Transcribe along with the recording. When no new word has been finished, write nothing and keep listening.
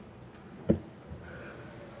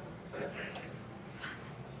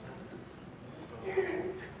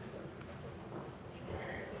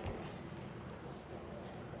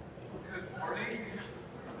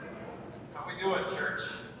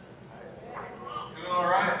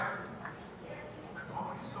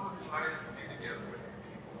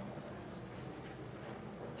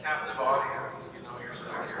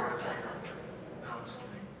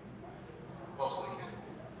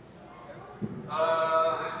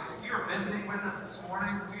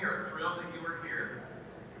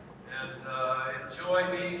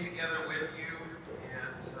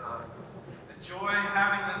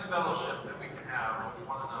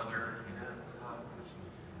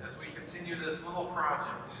this little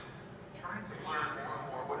project, trying to learn more and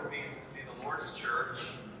more what it means to be the Lord's church,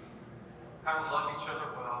 how to love each other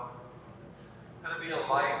well, how to be a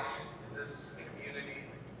light in this community,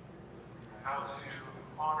 how to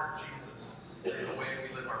honor Jesus in the way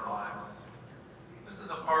we live our lives. This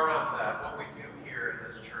is a part of that, what we do here in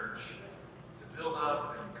this church, to build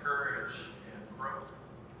up and encourage and grow.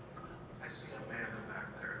 I see Amanda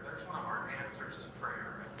back there. There's one of our answers to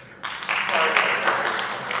prayer right there. Sorry.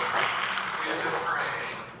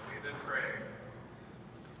 We've been praying.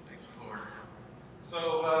 Thank you, Lord. So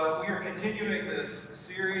we are continuing this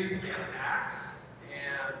series in Acts,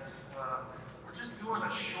 and we're just doing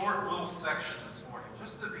a short little section this morning,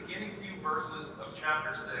 just the beginning few verses of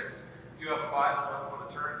chapter 6. If you have a Bible, I'm going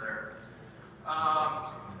to turn there.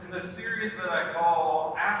 In this series that I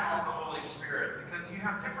call Acts of the Holy Spirit, because you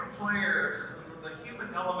have different players, the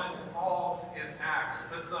human element involved in Acts,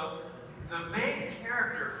 but the main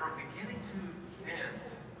character from beginning to end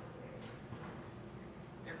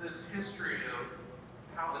in this history of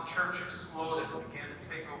how the church exploded and began to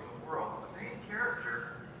take over the world, the main character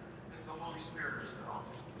is the Holy Spirit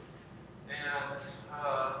himself. And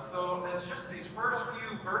so it's just these first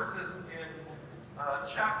few verses in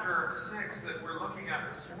chapter 6 that we're looking at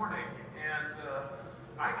this morning. And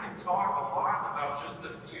I can talk a lot about just a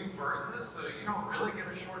few verses, so you don't really get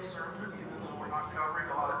a short sermon, even though we're not covering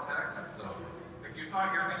a lot of text. So if you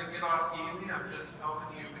thought you were going to get off easy, I'm just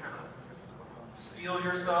helping you kind of steel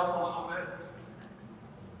yourself a little bit.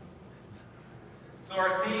 So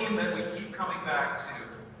our theme that we keep coming back to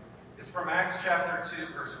is from Acts chapter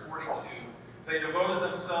 2, verse 42. They devoted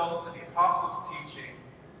themselves to the apostles' teaching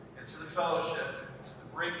and to the fellowship, to the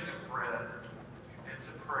breaking of bread, and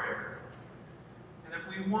to prayer. And if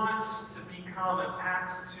we want to become an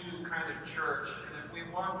Acts 2 kind of church, and if we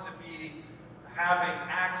want to be having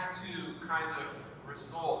Acts 2 kind of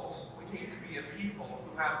results, we need to be a people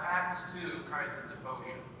who have Acts 2 kinds of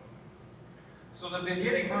devotion. So the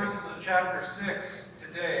beginning verses of chapter 6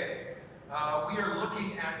 today, we are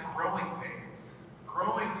looking at growing pains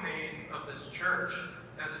of this church.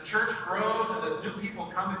 As the church grows and as new people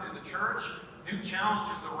come into the church, new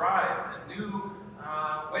challenges arise and new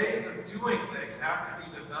ways of doing things have to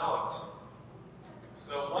be developed.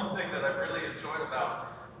 So one thing that I've really enjoyed about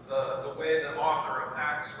the way the author of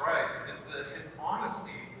Acts writes is his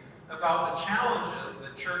honesty about the challenges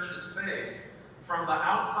that churches face from the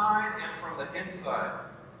outside and from the inside.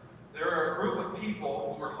 There are a group of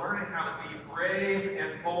people who are learning how to be brave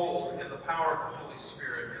and bold in the power of the Holy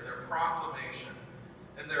Spirit in their proclamation.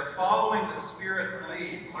 And they're following the Spirit's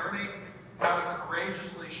lead, learning how to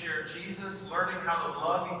courageously share Jesus, learning how to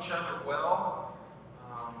love each other well,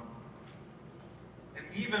 and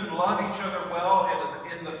even love each other well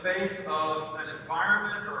in the face of an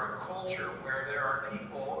environment or a culture where there are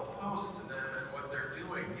people opposed to them and what they're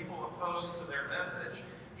doing, people opposed to their message,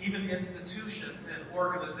 even institutions and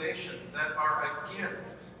organizations that are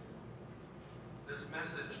against this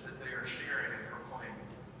message that they are sharing and proclaiming.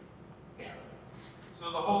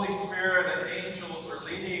 So the Holy Spirit and angels are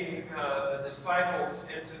leading the disciples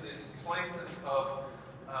into these places of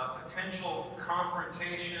potential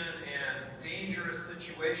confrontation and dangerous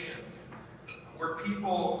situations where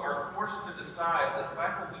people are forced to decide,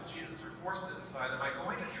 disciples of Jesus are forced to decide, am I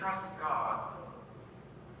going to trust God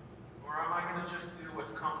or am I going to just do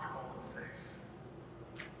what's comfortable and safe?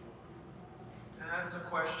 And that's a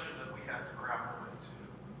question that we have to grapple with too.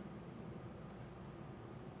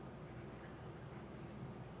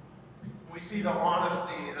 We see the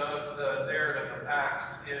honesty of the narrative of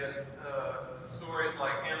Acts in stories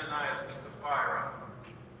like Ananias and Sapphira.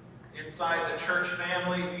 Inside the church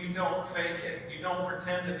family, you don't fake it. You don't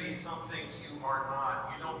pretend to be something you are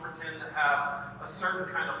not. You don't pretend to have a certain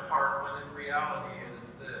kind of heart when in reality it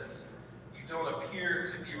is this. You don't appear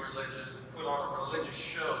to be religious and put on a religious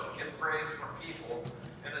show to get praise from people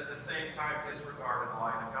and at the same time disregard the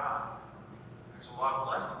light of God. There's a lot of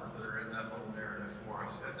lessons that are in that little narrative for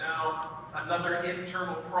us. And now, another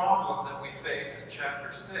internal problem that we face in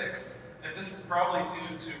chapter 6, and this is probably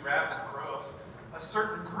due to rapid growth, a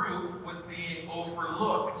certain group was being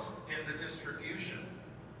overlooked in the distribution.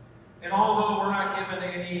 And although we're not given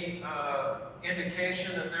any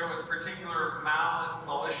indication that there was particular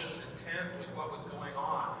malicious intent with what was going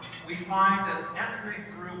on, we find an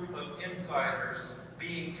ethnic group of insiders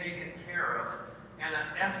being taken care of and an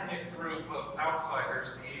ethnic group of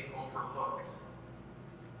outsiders being overlooked.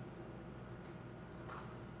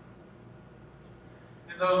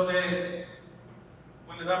 In those days,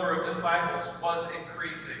 when the number of disciples was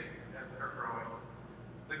increasing as they're growing,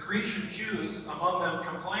 the Grecian Jews among them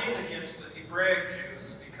complained against the Hebraic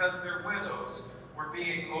Jews because their widows were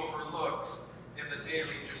being overlooked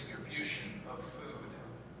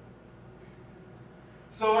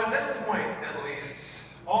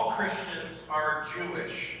are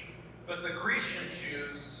Jewish, but the Grecian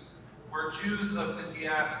Jews were Jews of the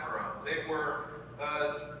diaspora. They were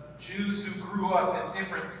Jews who grew up in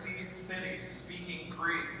different cities speaking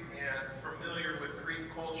Greek and familiar with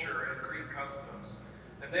Greek culture and Greek customs.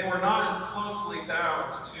 And they were not as closely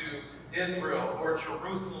bound to Israel or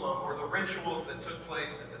Jerusalem or the rituals that took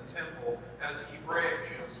place in the temple as Hebraic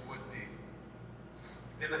Jews would be.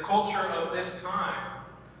 In the culture of this time,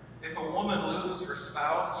 if a woman loses her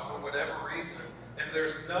spouse for whatever reason, and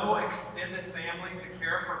there's no extended family to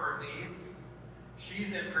care for her needs,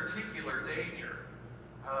 she's in particular danger.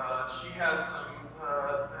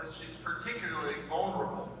 She's particularly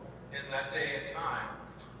vulnerable in that day and time.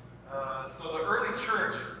 So the early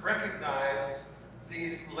church recognized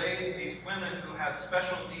these women who had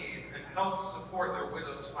special needs and helped support their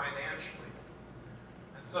widows financially.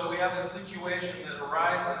 And so we have this situation that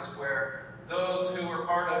arises where those who are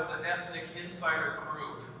part of the ethnic insider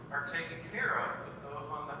group are taken care of, but those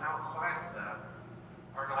on the outside of that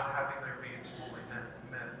are not having their needs fully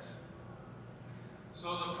met.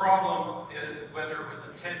 So the problem is, whether it was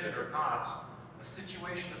intended or not, a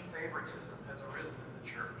situation of favoritism has arisen in the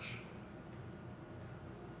church.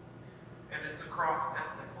 And it's across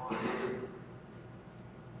ethnic lines.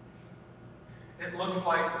 It looks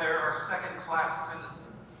like there are second-class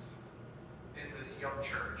citizens in this young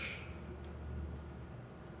church.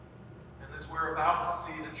 And as we're about to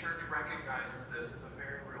see, the church recognizes this as a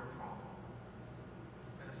very real problem.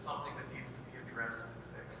 And it's something that needs to be addressed and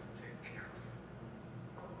fixed and taken care of.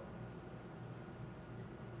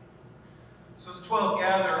 So the 12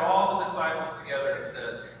 gathered all the disciples together and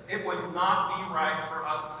said, "It would not be right for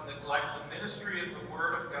us to neglect the ministry of the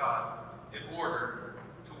Word of God in order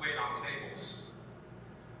to wait on tables."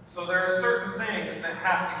 So there are certain things that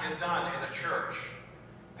have to get done in a church.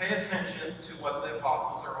 Pay attention to what the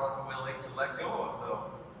apostles are unwilling to let go of,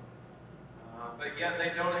 though. But yet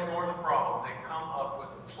they don't ignore the problem. They come up with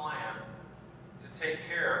a plan to take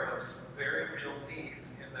care of some very real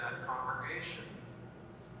needs in that congregation.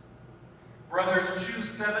 "Brothers, choose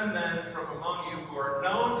 7 men from among you who are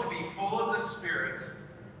known to be full of the Spirit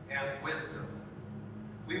and wisdom.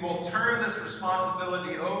 We will turn this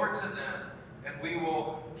responsibility over to them, and we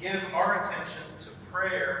will give our attention to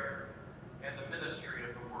prayer and the ministry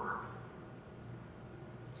of the Word."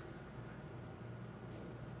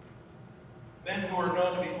 Men who are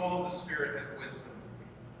known to be full of the Spirit and wisdom.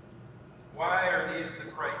 Why are these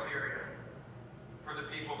the criteria for the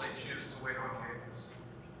people they choose to wait on tables?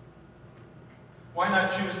 Why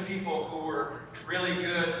not choose people who were really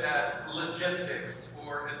good at logistics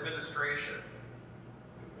or administration?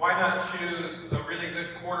 Why not choose a really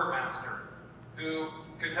good quartermaster who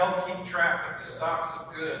could help keep track of the stocks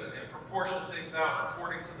of goods and proportion things out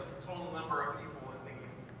according to the total number of people in need?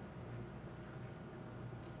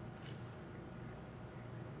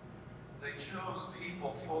 They chose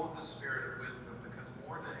people full of the Spirit and wisdom because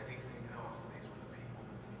more than anything else, these were the people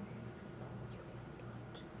that they needed.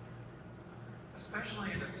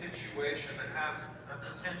 Especially in a situation that has a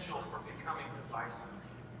potential for becoming divisive.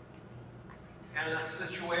 And a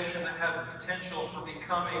situation that has a potential for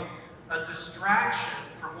becoming a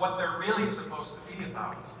distraction from what they're really supposed to be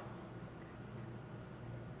about.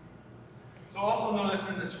 So also notice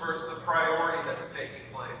in this verse the priority that's taking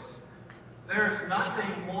place. There's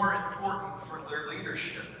nothing more important for their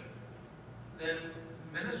leadership than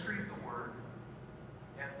the ministry of the Word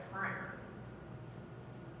and prayer.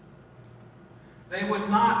 They would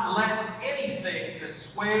not let anything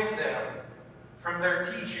dissuade them from their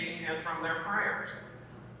teaching and from their prayers.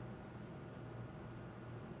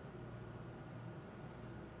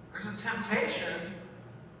 There's a temptation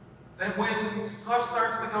that when stuff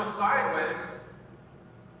starts to go sideways,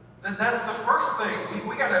 that's the first thing.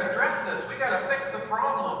 We got to address this. We got to fix the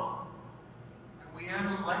problem. And we end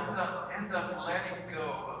up letting go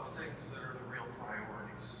of things that are the real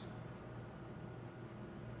priorities.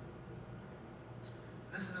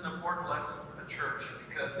 This is an important lesson for the church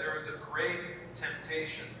because there is a great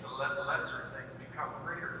temptation to let lesser things become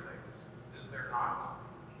greater things. Is there not?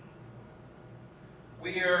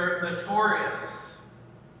 We are notorious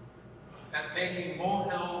at making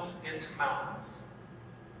molehills into mountains.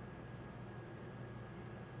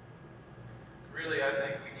 Really, I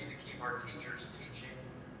think we need to keep our teachers teaching,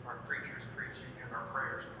 our preachers preaching, and our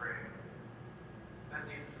prayers praying. That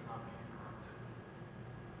needs to not be interrupted.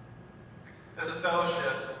 As a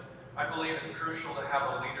fellowship, I believe it's crucial to have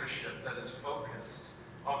a leadership that is focused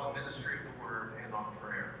on the ministry of the Word and on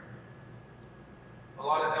prayer. A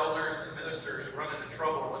lot of elders and ministers run into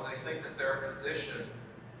trouble when they think that their position,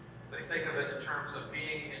 they think of it in terms of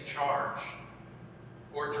being in charge,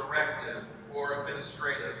 or directive, or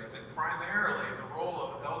administrative, when primarily the role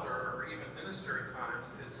of elder or even minister at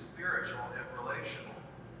times is spiritual and relational.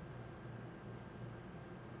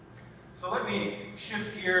 So let me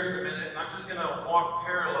shift gears a minute, and I'm just going to walk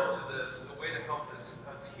parallel to this, a way to help us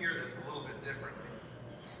hear this a little bit differently.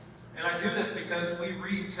 And I do this because we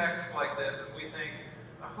read texts like this and we think,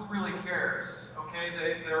 who really cares? Okay,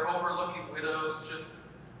 they're overlooking widows. Just,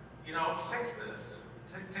 fix this.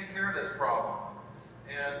 Take care of this problem.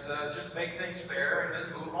 And just make things fair and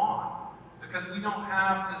then move on. Because we don't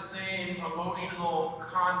have the same emotional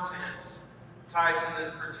content tied to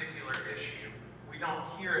this particular issue. We don't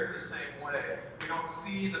hear it the same way. We don't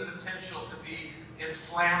see the potential to be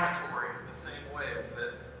inflammatory in the same ways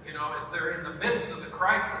that, as they're in the midst of the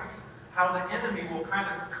crisis, how the enemy will kind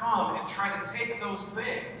of come and try to take those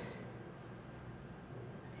things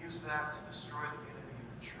and use that to destroy the unity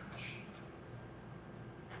of the church.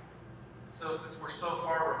 So since we're so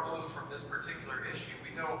far removed from this particular issue,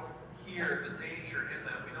 we don't hear the danger in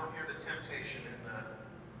that. We don't hear the temptation in that.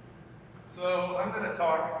 So I'm going to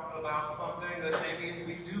talk about something that maybe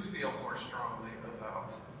we do feel more strongly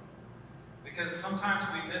about. Because sometimes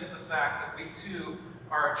we miss the fact that we too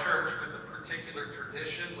are a church with a particular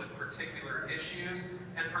tradition, with particular issues,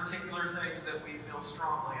 and particular things that we feel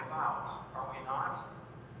strongly about. Are we not?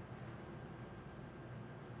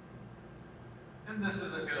 And this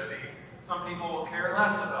isn't going to be, some people will care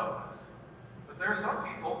less about this. But there are some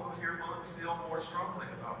people who feel more strongly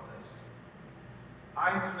about this.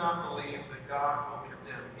 I do not believe that God will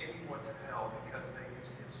condemn anyone to hell because they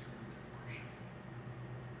use instruments in worship.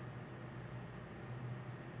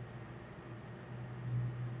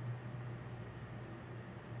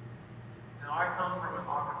 Now, I come from an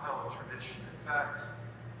a cappella tradition. In fact,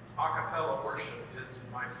 a cappella worship is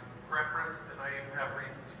my preference, and I even have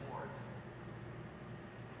reasons for it.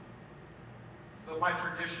 But my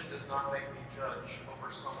tradition does not make me judge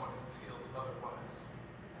over someone who feels otherwise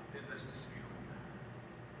in this disputable matter.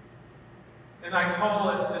 And I call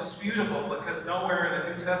it disputable because nowhere in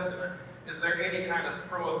the New Testament is there any kind of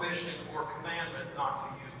prohibition or commandment not to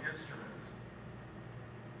use instruments.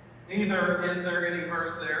 Neither is there any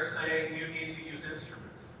verse there saying you need to use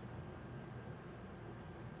instruments.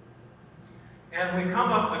 And we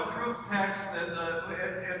come up with proof texts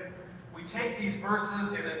that we take these verses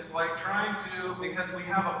and it's like trying to, because we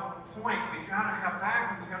have a point, we've got to have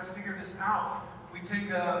back and we've got to figure this out. We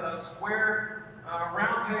take a square,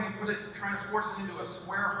 round peg and try to force it into a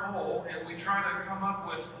square hole, and we try to come up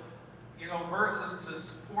with, verses to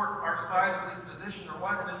support our side of this position or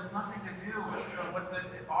what, and it's nothing to do with what the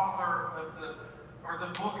author of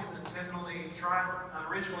the book is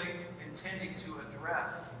originally intending to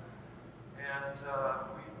address. And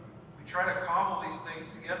we try to cobble these things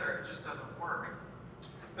together, and it just doesn't work.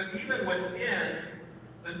 But even within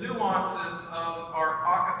the nuances of our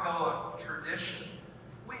a cappella tradition,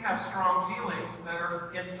 we have strong feelings that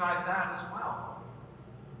are inside that as well.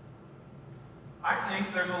 I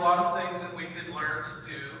think there's a lot of things that we could learn to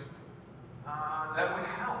do that would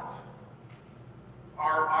help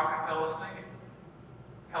our a cappella singing,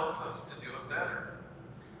 help us to do it better.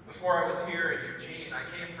 Before I was here in Eugene, I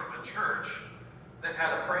came from a church that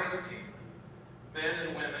had a praise team. Men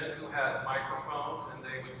and women who had microphones, and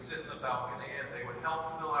they would sit in the balcony, and they would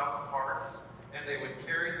help fill out the parts, and they would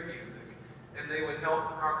carry the music, and they would help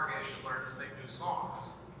the congregation learn to sing new songs.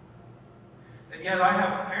 And yet I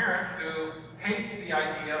have a parent who hates the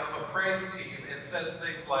idea of a praise team and says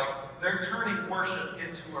things like, they're turning worship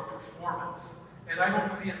into a performance. And I don't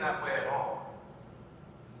see it that way at all.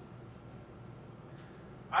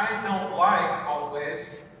 I don't like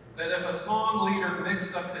always that if a song leader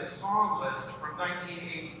mixed up his song list from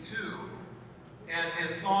 1982 and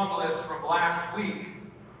his song list from last week,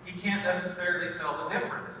 he can't necessarily tell the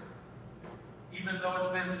difference, even though it's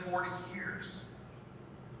been 40 years.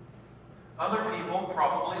 Other people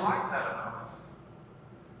probably like that about us.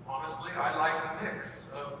 Honestly, I like a mix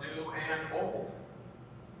of new and old,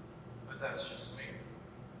 but that's just me.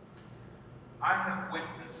 I have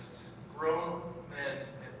witnessed grown men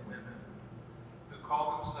and women who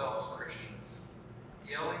call themselves Christians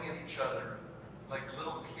yelling at each other like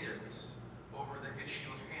little kids over the issue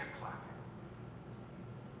of hand clapping,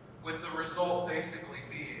 with the result basically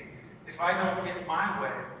being, if I don't get my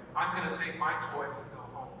way, I'm going to take my toys and go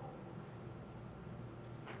home.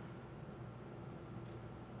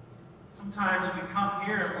 Sometimes we come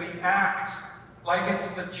here and we act like it's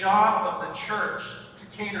the job of the church to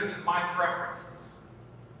cater to my preferences.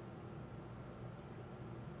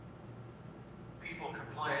 People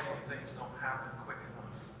complain when things don't happen quick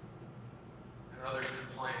enough, and others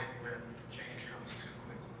complain when change comes too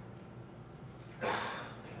quickly.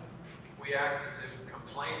 We act as if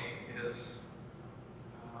complaining is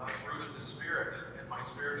a fruit of the Spirit in my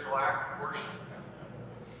spiritual act of worship.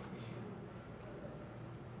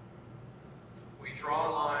 We draw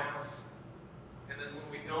lines, and then when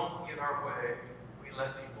we don't get our way, we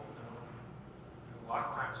let people know. And a lot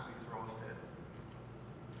of times we throw a fit.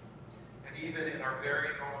 And even in our very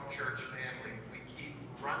own church family, we keep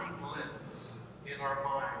running lists in our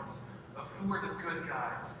minds of who are the good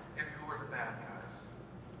guys and who are the bad guys.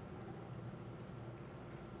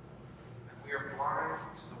 And we are blind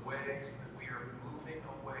to the ways that we are moving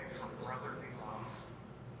away from brotherly love.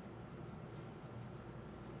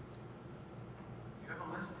 You have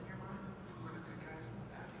a list in your mind of who are the good guys and the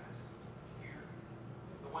bad guys here?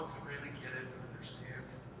 The ones who really get it and understand,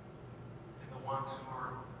 and the ones who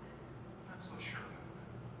are not so sure about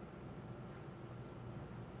it.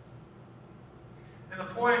 And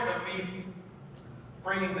the point of me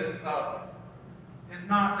bringing this up is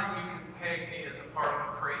not that you can peg me as a part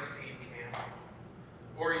of a praise team camp,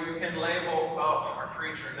 or you can label, oh, our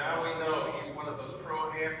preacher, now we know he's one of those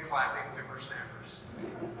pro-hand-clapping whippersnappers.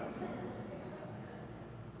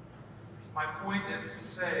 My point is to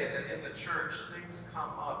say that in the church, things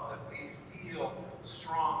come up that we feel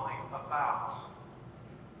strongly about.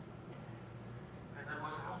 And then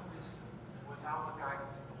without wisdom, and without the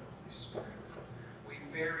guidance of the Holy Spirit, we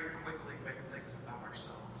very quickly make things about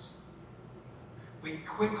ourselves. We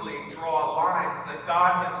quickly draw lines that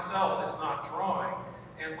God Himself is not drawing,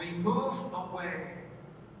 and we move away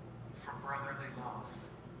from brotherly love.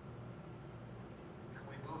 And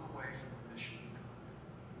we move away from the mission of God.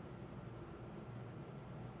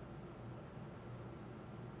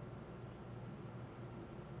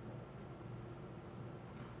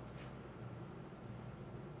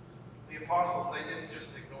 The apostles, they didn't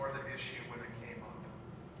just ignore the issue when it came up.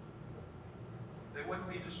 They wouldn't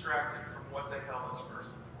be distracted from what they held as first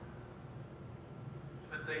important.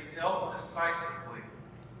 But they dealt decisively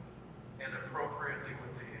and appropriately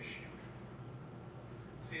with the issue.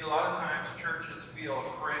 See, a lot of times churches feel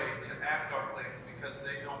afraid to act on things because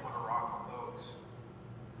they don't want to rock the boat.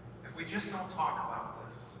 If we just don't talk about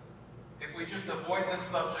this, if we just avoid this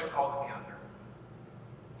subject altogether,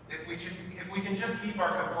 if we can just keep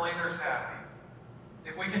our complainers happy,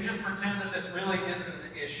 if we can just pretend that this really isn't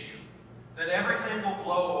an issue, that everything will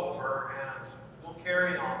blow over and we'll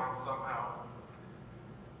carry on somehow.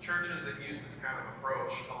 Churches that use this kind of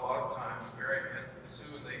approach, a lot of times, very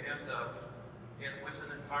soon they end up with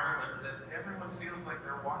an environment that everyone feels like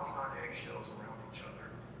they're walking on eggshells around each other,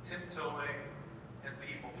 tiptoeing and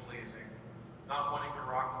people-pleasing, not wanting to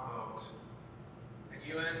rock the boat. And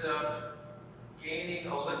you end up gaining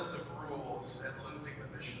a list of rules and losing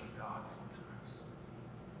the mission of God sometimes.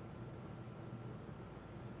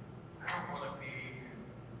 I don't want to be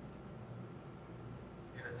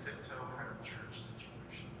in a tiptoe kind of church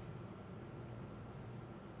situation.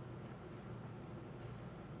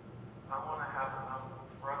 I want to have enough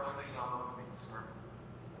brotherly love and concern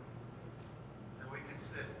that we can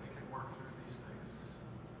sit, we can work through these things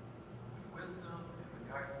with wisdom and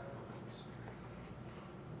the guidance of the Holy Spirit.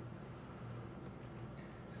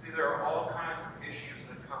 See, there are all kinds of issues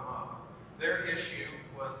that come up. Their issue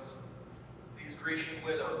was these Grecian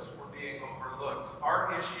widows were being overlooked.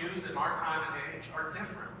 Our issues in our time and age are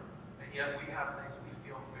different, and yet we have things we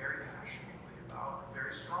feel very passionately about,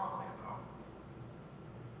 very strongly about.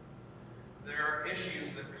 There are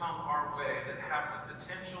issues that come our way that have the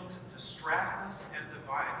potential to distract us and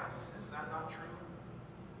divide us. Is that not true?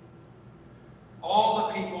 All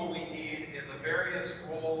the people we need in the various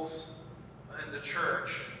roles in the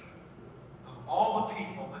church, of all the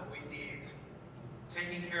people that we need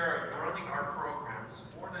taking care of running our programs,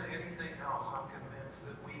 more than anything else, I'm convinced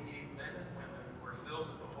that we need men and women who are filled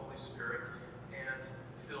with the Holy Spirit and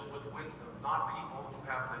filled with wisdom, not people who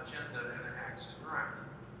have an agenda and an axe to grind.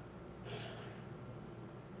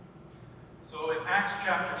 So in Acts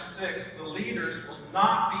chapter 6, the leaders will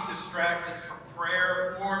not be distracted from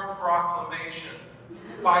prayer or proclamation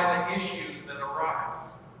by the issues that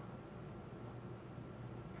arise.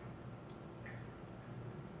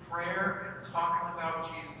 Prayer and talking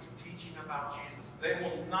about Jesus, teaching about Jesus, they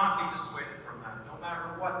will not be dissuaded from that, no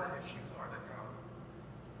matter what the issues are that come.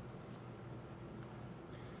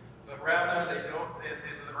 But rather they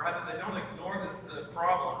don't ignore the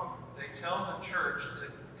problem. They tell the church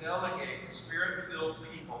to delegate Spirit-filled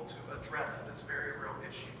people to address this very real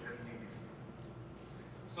issue and need.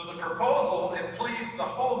 So the proposal, it pleased the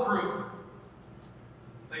whole group.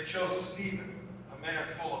 They chose Stephen, a man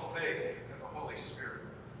full of faith and the Holy Spirit.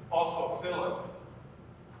 Also Philip,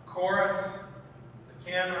 Chorus,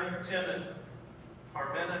 Nicanor, Timon,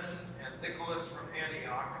 Parmenas, and Nicholas from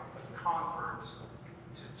Antioch, a convert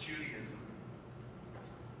to Judaism.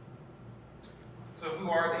 So who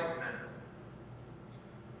are these men?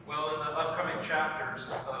 Well, in the upcoming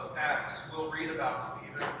chapters of Acts, we'll read about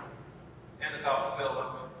Stephen and about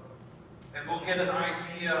Philip, and we'll get an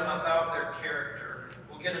idea about their character.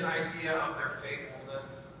 We'll get an idea of their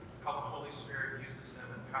faithfulness, how the Holy Spirit uses them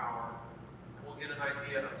in power, and we'll get an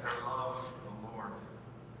idea of their love for the Lord.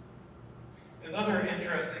 Another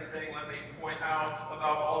interesting thing, let me point out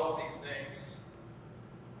about all of these names,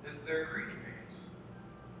 is their Greek names.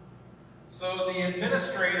 So the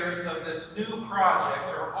administrators of this new project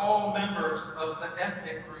are all members of the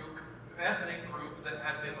ethnic group that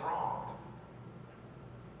had been wronged.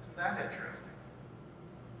 Isn't that interesting?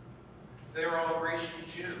 They were all Grecian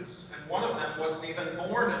Jews, and one of them wasn't even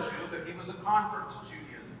born a Jew, but he was a convert to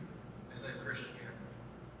Judaism and then Christianity.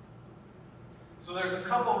 So there's a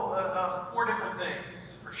couple, 4 different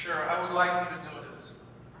things for sure I would like you to notice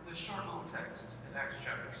from this short little text in Acts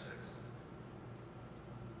chapter 6.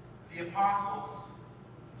 The apostles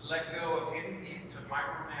let go of any need to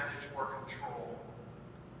micromanage or control,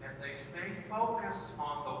 and they stay focused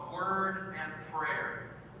on the word and prayer.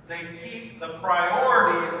 They keep the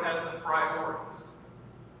priorities as the priorities.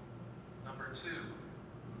 Number 2,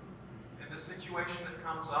 in the situation that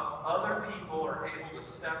comes up, other people are able to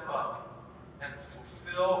step up and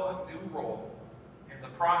fulfill a new role. In the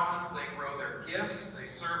process, they grow their gifts, they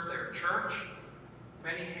serve their church.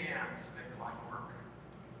 Many hands make light work.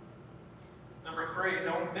 Number 3,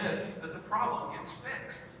 don't miss that the problem gets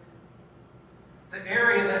fixed. The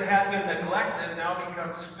area that had been neglected now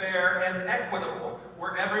becomes fair and equitable,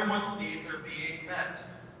 where everyone's needs are being met.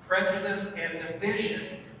 Prejudice and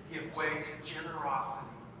division give way to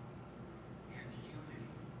generosity and unity.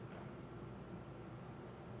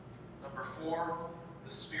 Number 4,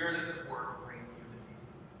 the Spirit is at work bringing unity.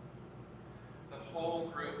 The whole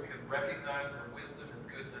group can recognize the wisdom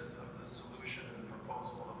and goodness of the solution and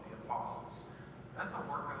proposal of the apostles. That's a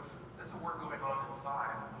work going on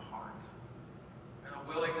inside of the heart. And a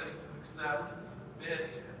willingness to accept and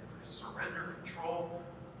submit and surrender control.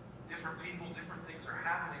 Different people, different things are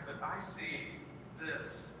happening, but I see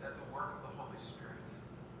this as a work of the Holy Spirit.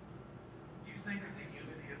 You think of the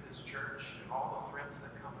unity of this church and all the threats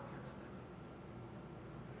that come against it.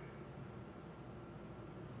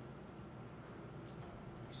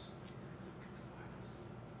 There's so many things that can divide us.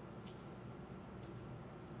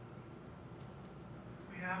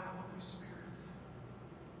 If we have the Holy Spirit,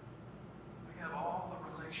 we have all the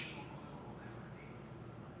relational glue we'll ever need.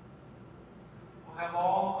 We'll have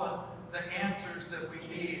all the answers that we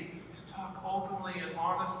need to talk openly and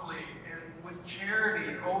honestly and with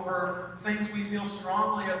charity over things we feel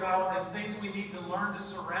strongly about and things we need to learn to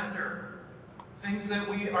surrender. Things that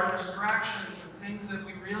are distractions and things that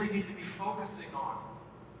we really need to be focusing on.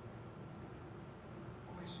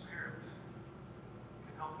 Holy Spirit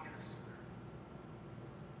can help get us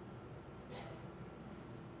there.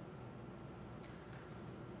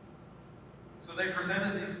 So they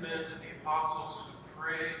presented these men to the apostles who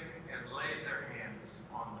prayed and laid their hands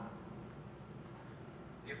on them.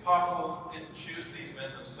 The apostles didn't choose these men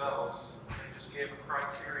themselves. They just gave a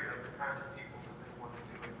criteria of the kind of people that they wanted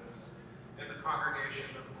doing this. And the congregation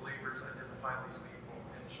of believers identified these people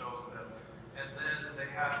and chose them. And then they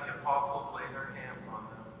had the apostles lay their hands on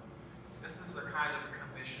them. This is the kind of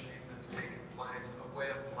commissioning that's taking place, a way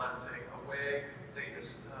of blessing, a way they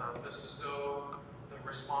just bestow the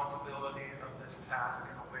responsibility of this task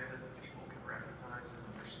in a way that the people can recognize and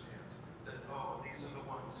understand that, these are the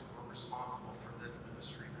ones who are responsible for this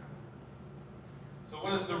ministry now. So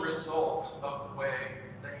what is the result of the way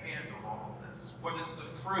they handle all of this? What is the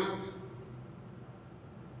fruit of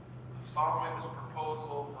following this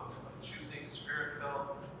proposal of choosing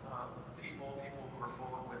Spirit-filled people who are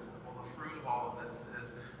full of wisdom? Well, the fruit of all of this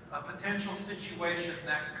is a potential situation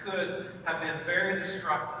that could have been very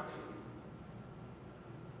destructive.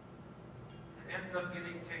 Ends up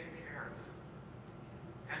getting taken care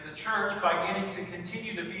of. And the church, by getting to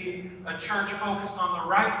continue to be a church focused on the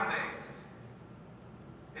right things,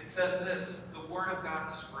 it says this: the word of God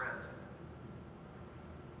spread.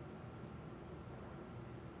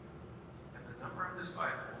 And the number of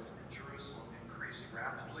disciples in Jerusalem increased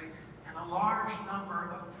rapidly, and a large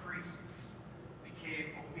number of priests became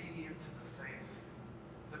obedient to the faith.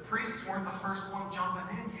 The priests weren't the first one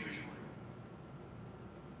jumping in usually.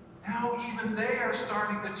 Now even they are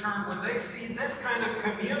starting to turn when they see this kind of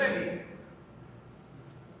community.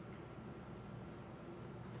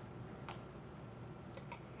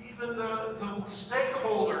 Even the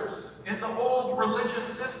stakeholders in the old religious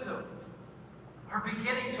system are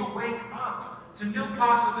beginning to wake up to new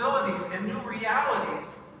possibilities and new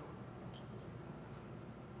realities.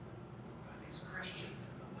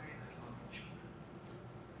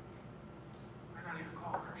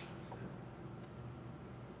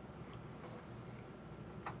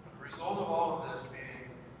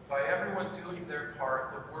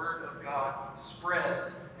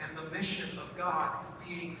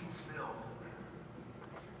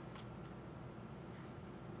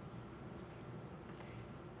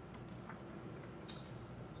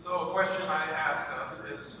 So a question I ask us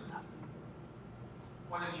is,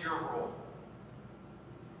 what is your role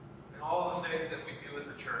in all the things that we do as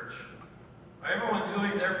a church? Everyone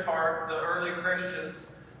doing their part, the early Christians,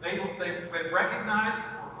 they recognized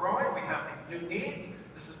we're growing, we have these new needs,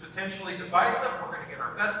 this is potentially divisive, we're going to get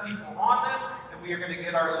our best people on this, and we are going to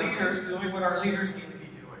get our leaders doing what our leaders need to be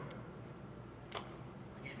doing.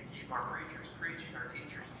 We need to keep our preachers preaching, our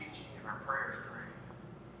teachers teaching, and our prayers praying.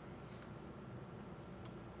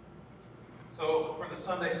 So for the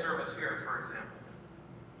Sunday service here, for example,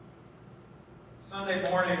 Sunday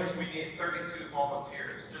mornings, we need 32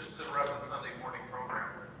 volunteers just to run the Sunday morning program.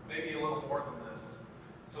 Maybe a little more than this.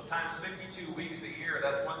 So times 52 weeks a year,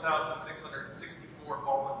 that's 1,664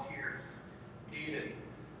 volunteers needed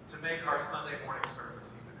to make our Sunday morning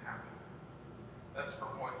service even happen. That's for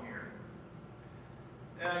 1 year.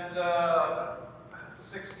 And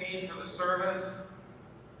 16 for the service,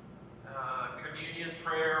 communion,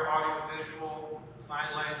 prayer, audio-visual, sign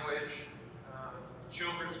language,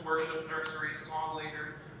 children's worship, nursery, song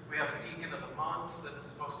leader. We have a deacon of the month that is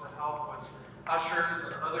supposed to help with ushers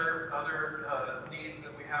and other needs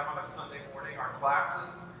that we have on a Sunday morning. Our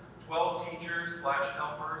classes, 12 teachers /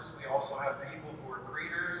 helpers. We also have people who are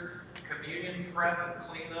greeters, communion prep and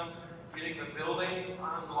cleanup, getting the building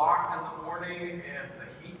unlocked in the morning and the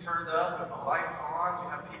heat turned up and the lights on.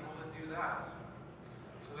 We have people that do that.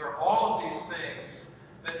 So there are all of these things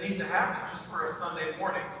that need to happen just for a Sunday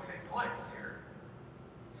morning to take place here.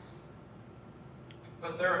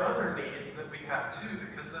 But there are other needs that we have too,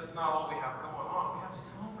 because that's not all we have going on. We have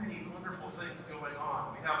so many wonderful things going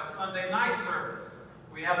on. We have a Sunday night service.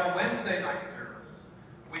 We have a Wednesday night service.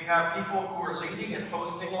 We have people who are leading and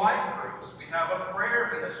hosting life groups. We have a prayer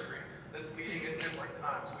ministry that's meeting at different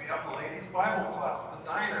times. We have a ladies' Bible class, the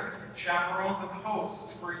diner, chaperones and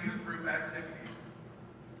hosts for youth group activities.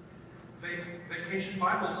 Vacation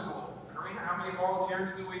Bible School. Karina, how many volunteers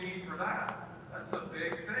do we need for that? That's a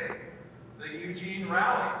big thing. The Eugene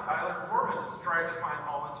Rally, Tyler Corbin is trying to find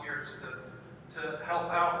volunteers to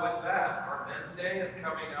help out with that. Our Men's Day is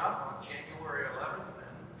coming up on January 11th,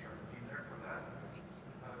 and try to be there for that.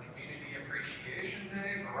 Community Appreciation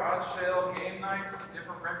Day, garage sale, game nights,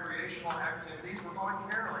 different recreational activities. We're going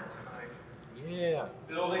caroling tonight. Yeah.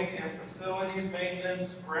 Building and facilities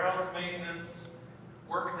maintenance, grounds maintenance,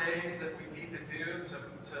 work days that we need to do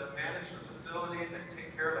to manage the facilities and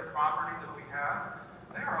take care of the property that we have.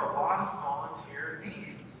 There are a lot of volunteer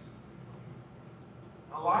needs.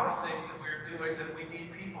 A lot of things that we're doing that we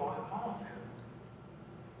need people involved in.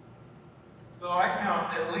 So I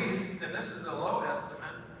count at least, and this is a low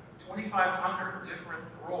estimate, 2,500 different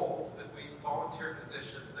roles that we, volunteer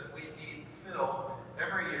positions that we need filled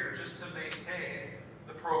every year just to maintain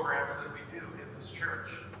the programs that we do in this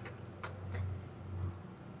church.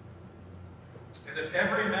 And if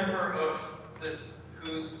every member of this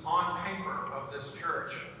who's on paper of this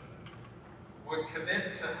church would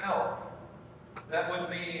commit to help, that would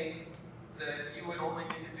mean that you would only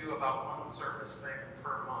need to do about one service thing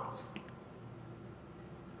per month.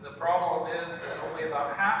 The problem is that only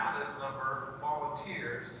about half of this number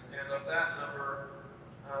volunteers, and of that number,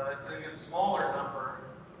 it's an even smaller number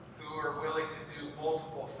who are willing to do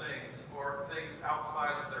multiple things or things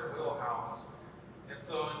outside of their wheelhouse. And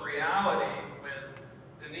so in reality, when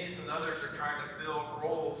Denise and others are trying to fill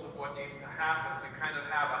roles of what needs to happen, we kind of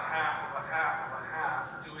have a half of a half of a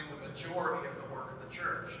half doing the majority of the work of the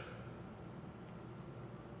church.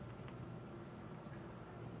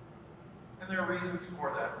 And there are reasons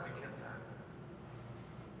for that, we get that.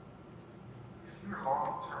 If you're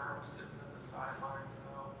long-term sitting in the sidelines,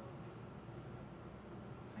 though,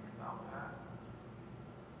 think about that.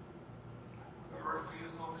 A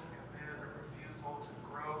refusal to commit, a refusal to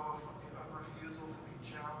grow, a refusal to be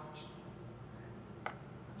challenged. I'm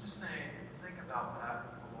just saying, think about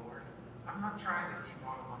that, Lord. I'm not trying to heap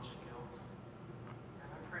on a bunch of guilt. And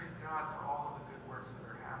I praise God for all of the good works that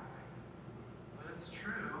are happening. But it's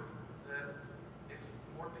true that if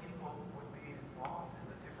more people would be involved in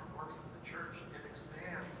the different works of the church, it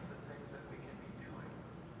expands the things that we can be doing.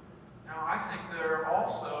 Now, I think there are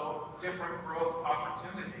also different growth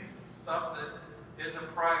opportunities, stuff that is a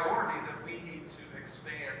priority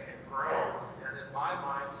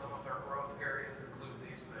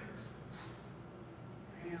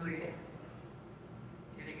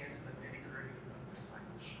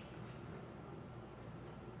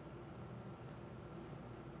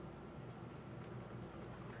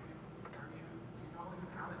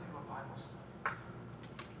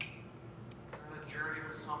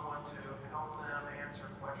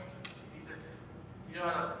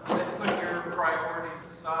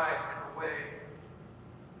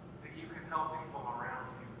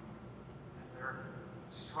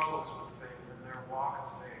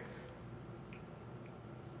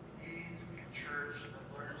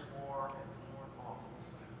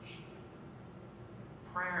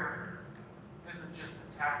Prayer isn't just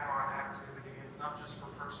a tack-on activity. It's not just for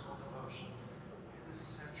personal devotions. It is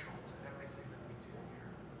central to everything that we do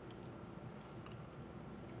here.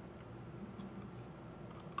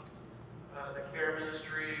 The care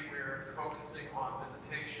ministry, we're focusing on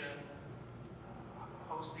visitation,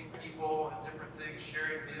 hosting people and different things,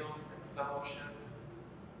 sharing meals and fellowship.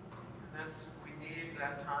 And we need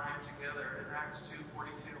that time together in Acts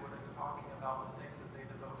 2:42 when it's talking about the things that they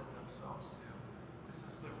devoted themselves to. This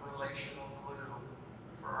is the relational glue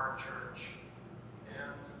for our church.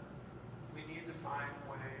 And we need to find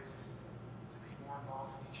ways to be more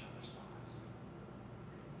involved in each other's lives.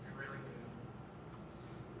 We really do.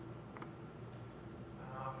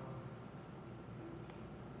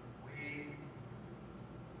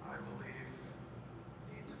 I believe,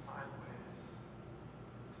 need to find ways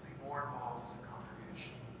to be more involved as a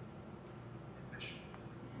congregation in mission.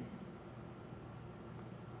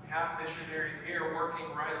 We have missionaries here working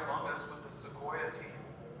right among us with the Sequoia team,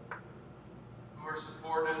 who are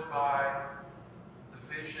supported by the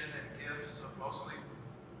vision and gifts of mostly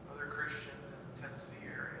other Christians in the Tennessee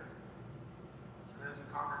area. And as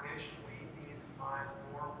a congregation, we need to find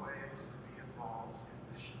more ways to be involved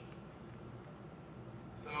in missions.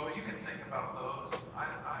 So you can think about those.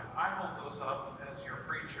 I hold those up as your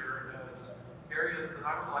preacher as areas that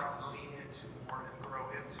I would like to lean into more and grow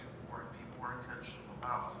into more and be more intentional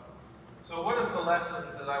about. So what is the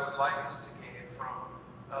lessons that I would like us to gain from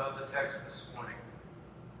the text this morning?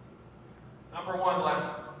 Number one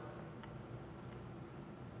lesson.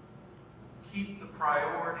 Keep the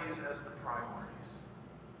priorities as the priorities.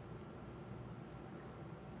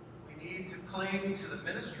 We need to cling to the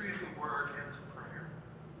ministry of the Word and to prayer.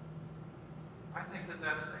 I think that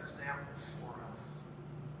that's an example for us.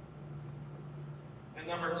 And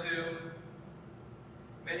number two,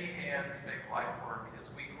 many hands make light work. As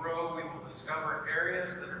we grow, we will discover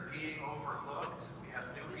areas that are being overlooked. We have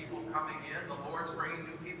new people coming in. The Lord's bringing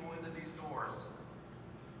new people into these doors.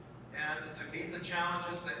 And to meet the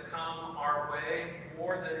challenges that come our way,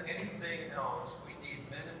 more than anything else, we need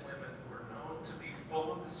men and women who are known to be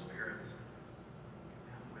full of the Spirit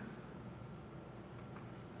and wisdom.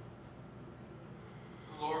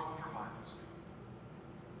 The Lord will provide those people.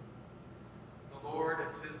 The Lord,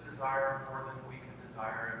 it's His desire more than we can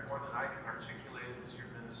desire and more than I can articulate as your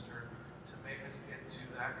minister to make us into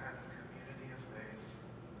that kind of community of faith,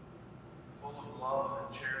 full of love and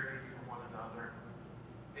charity for one another,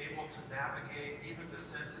 able to navigate even the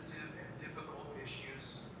sensitive and difficult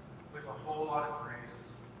issues with a whole lot of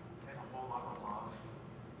grace and a whole lot of love.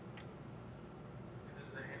 It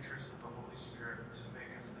is the interest of the Holy Spirit to make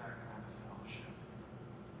us that kind of fellowship.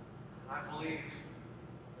 And I believe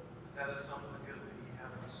that is some of the good that He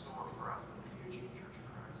has in store for us in the Eugene Church of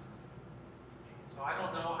Christ. So I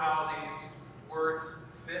don't know how these words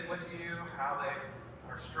fit with you, how they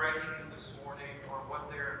are striking you this morning, or what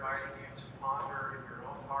they're inviting you to ponder in your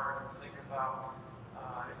own heart and think about.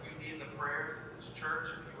 If you need the prayers of this church,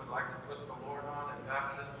 if you would like to put the Lord on in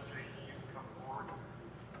baptism, Jason, you can come forward.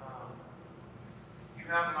 You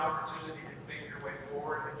have an opportunity